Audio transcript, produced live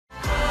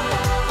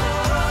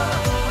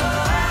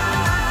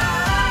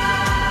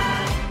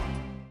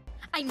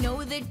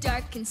the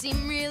dark can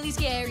seem really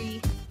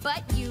scary,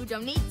 but you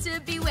don't need to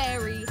be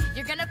wary.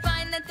 You're gonna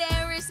find that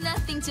there is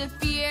nothing to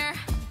fear.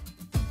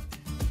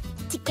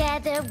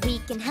 Together we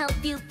can help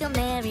you feel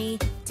merry.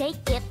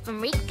 Take it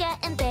from Eureka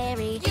and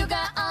Barry. You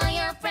got all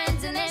your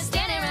friends and they're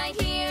standing right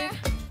here.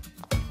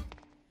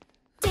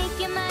 Take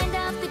your mind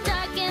off the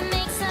dark and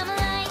make some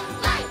light.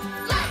 Light,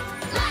 light,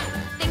 light.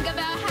 Think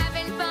about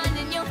having fun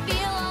and you'll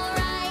feel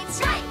alright.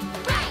 Right,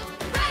 right,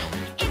 right.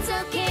 It's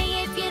okay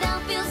if you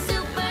don't feel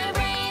super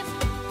brave,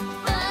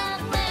 but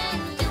when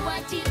you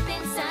are deep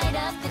inside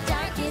of the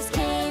darkest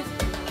cave,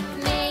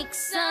 make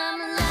some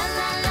la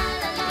la la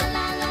la la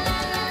la la la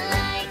la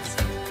light.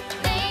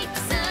 Make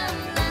some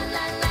la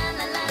la la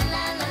la la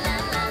la la la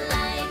la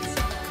light.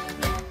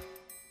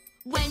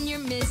 When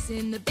you're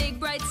missing the big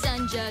bright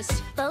sun, just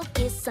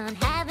Focus on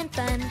having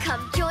fun.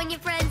 Come join your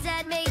friends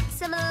and make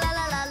some la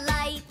la la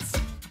light.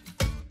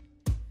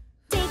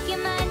 Take your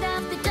mind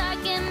off the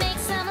dark and make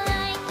some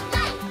light.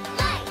 Light,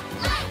 light,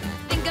 light.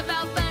 think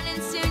about fun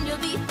and soon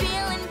you'll be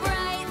feeling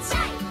bright.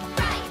 Right,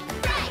 right,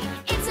 right.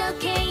 It's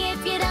okay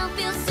if you don't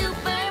feel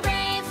super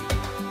brave,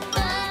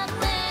 but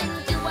when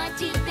you are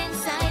deep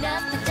inside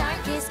of the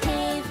darkest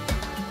cave,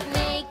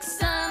 make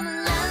some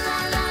la la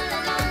la la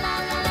la la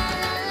la la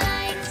la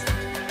light.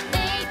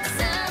 Make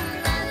some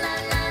la la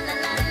la la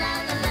la la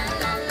la la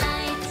la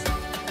light.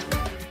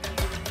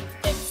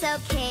 It's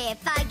okay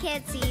if I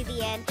can't see the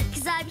end,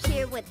 'cause I'm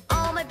here with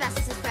all my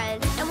bestest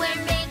friends, and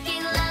we're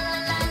making la la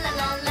la la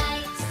la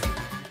light.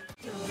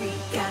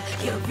 Eureka,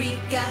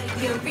 Eureka,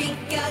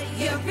 Eureka,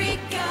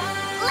 Eureka.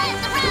 Let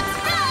the roots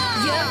roll!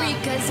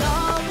 Eureka's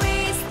all